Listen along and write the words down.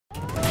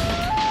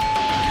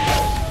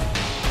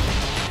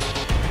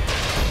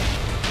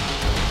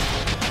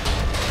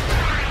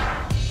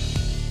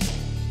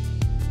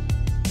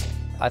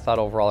I thought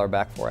overall our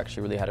back four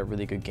actually really had a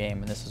really good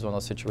game, and this is one of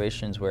those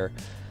situations where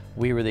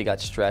we really got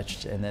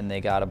stretched, and then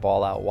they got a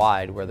ball out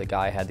wide where the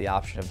guy had the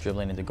option of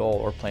dribbling into goal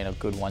or playing a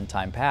good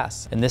one-time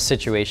pass. In this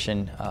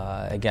situation,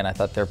 again, I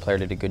thought their player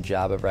did a good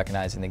job of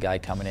recognizing the guy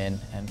coming in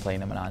and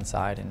playing him an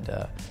onside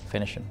and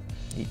finishing.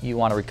 You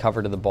want to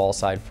recover to the ball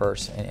side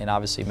first and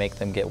obviously make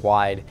them get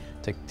wide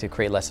to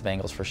create less of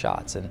angles for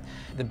shots. And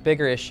the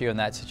bigger issue in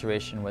that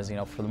situation was,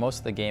 for the most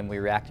of the game we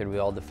reacted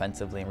well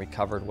defensively and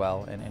recovered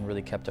well and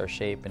really kept our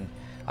shape. And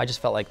I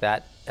just felt like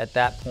that at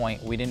that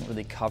point we didn't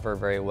really cover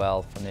very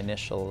well from the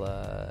initial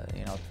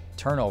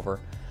turnover,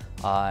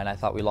 and I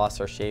thought we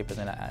lost our shape. And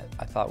then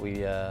I thought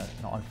we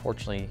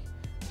unfortunately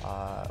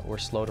were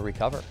slow to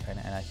recover, and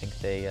I think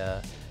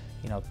they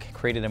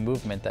created a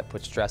movement that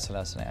put stress on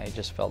us, and I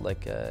just felt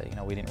like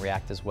we didn't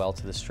react as well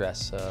to the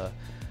stress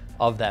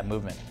of that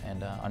movement.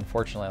 And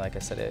unfortunately, like I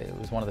said, it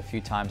was one of the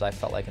few times I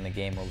felt like in the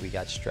game where we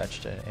got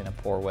stretched in a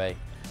poor way.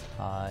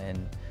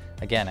 And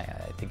again,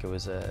 I think it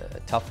was a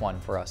tough one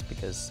for us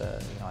because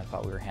I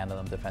thought we were handling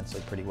them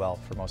defensively pretty well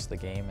for most of the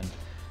game. And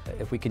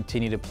if we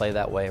continue to play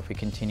that way, if we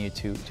continue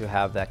to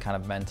have that kind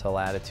of mental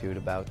attitude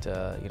about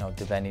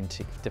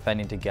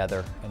defending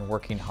together and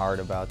working hard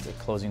about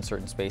closing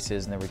certain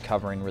spaces and then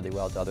recovering really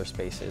well to other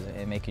spaces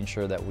and making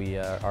sure that we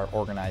are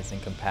organized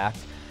and compact,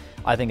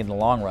 I think in the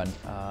long run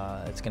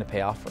it's going to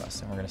pay off for us,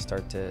 and we're going to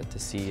start to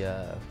see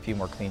a few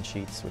more clean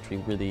sheets, which we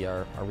really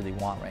really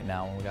want right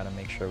now, and we got to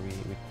make sure we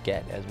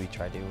get as we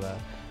try to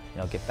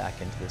get back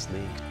into this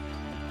league.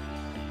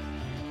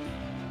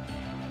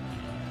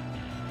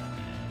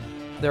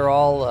 They're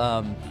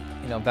all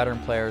veteran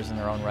players in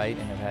their own right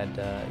and have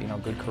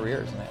had good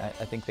careers. And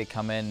I think they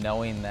come in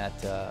knowing that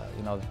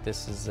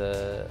this is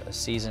a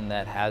season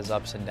that has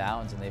ups and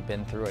downs, and they've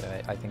been through it.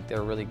 And I think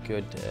they're really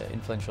good,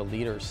 influential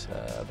leaders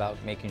about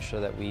making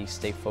sure that we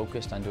stay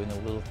focused on doing the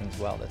little things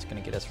well. That's going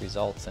to get us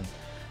results. And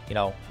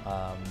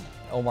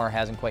Omar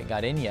hasn't quite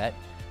got in yet,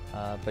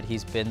 but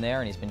he's been there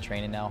and he's been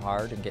training now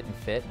hard and getting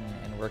fit,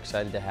 and we're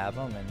excited to have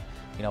him. And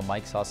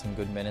Mike saw some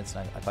good minutes,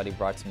 and I thought he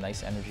brought some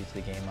nice energy to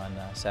the game on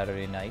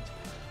Saturday night,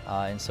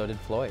 and so did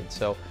Floyd.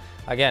 So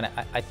again,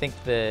 I think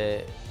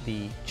the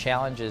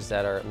challenges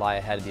that lie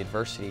ahead of the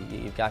adversity,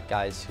 you've got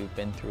guys who've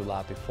been through a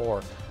lot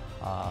before,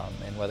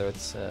 and whether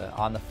it's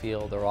on the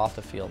field or off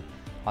the field,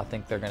 I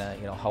think they're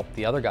going to help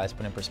the other guys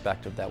put in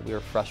perspective that we were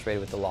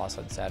frustrated with the loss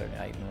on Saturday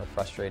night, and we're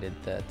frustrated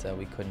that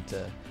we couldn't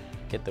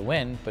get the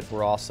win, but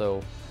we're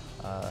also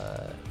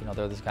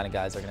they're the kind of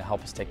guys that are going to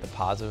help us take the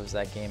positives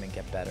of that game and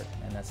get better.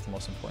 And that's the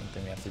most important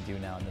thing we have to do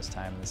now in this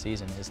time of the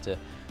season, is to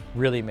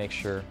really make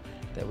sure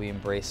that we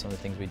embrace some of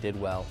the things we did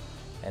well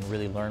and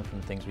really learn from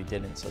the things we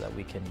didn't, so that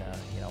we can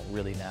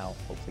really now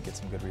hopefully get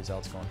some good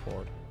results going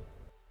forward.